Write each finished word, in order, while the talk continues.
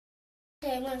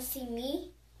Okay, you want to see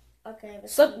me? Okay.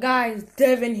 What's up, guys?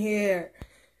 Devin here.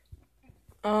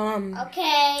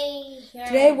 Okay.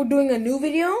 Today we're doing a new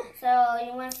video. So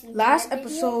you want to see last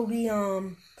episode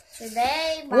video?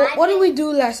 Today. What did we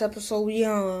do last episode? We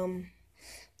I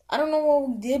don't know what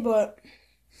we did, but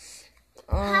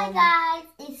Hi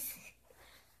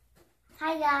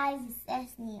guys, it's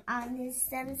Destiny on this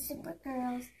 7 Super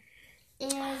Girls.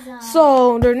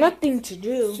 So there's nothing to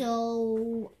do.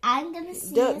 So I'm gonna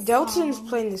sing Delton's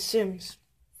playing The Sims.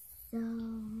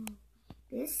 Don't.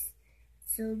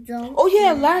 Oh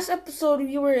yeah, last episode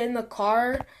we were in the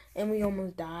car and we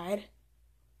almost died.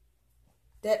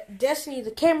 Destiny, the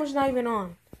camera's not even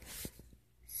on.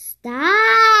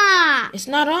 Stop! It's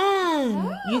not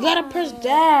on. You gotta press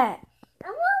that. I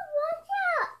want to watch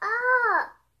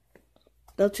up.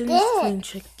 Delton's playing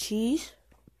Chuck E. Cheese.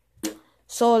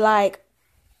 So like.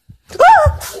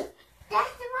 That's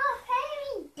the more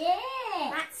Perry did.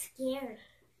 Not scared.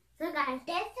 So guys,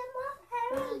 that's the more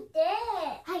Perry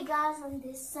did. Hi guys, on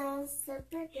this sounds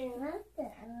super good.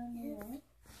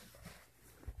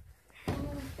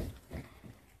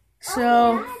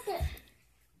 So.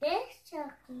 This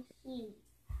Chuck E.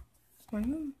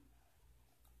 Cheese.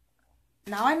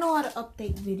 Now I know how to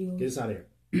update videos. Get this out of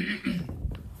here.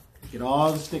 Get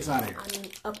all the sticks out of here. I mean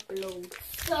upload.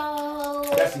 So.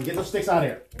 Destiny, get those sticks out of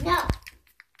here. No.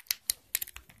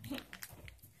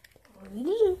 What do you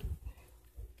do?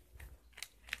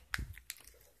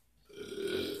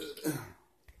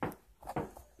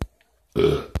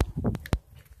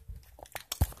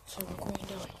 So we're going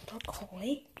to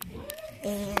McCoy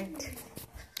and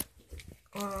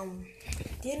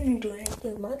didn't do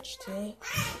anything much today.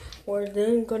 We're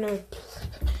then gonna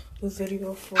do a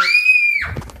video for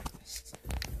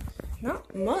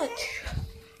not much.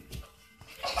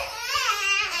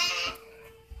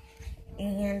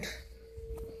 And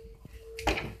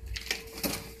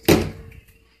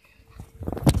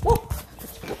whoa.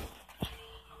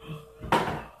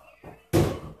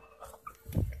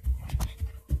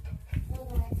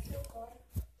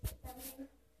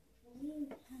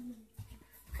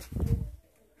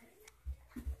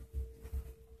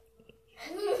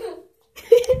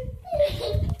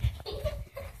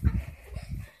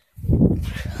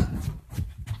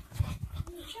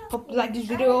 Hope you like this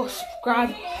video.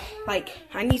 Subscribe. Like,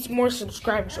 I need some more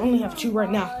subscribers. I only have 2 right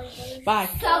now. Bye.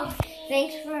 So,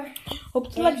 thanks for.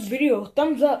 Hope you like this video.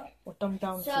 Thumbs up or thumbs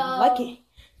down if you like it.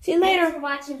 See you Thanks later. for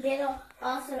watching the video.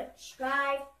 Also,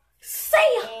 subscribe.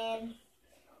 See ya. And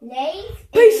Nate.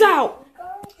 Peace out.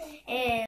 And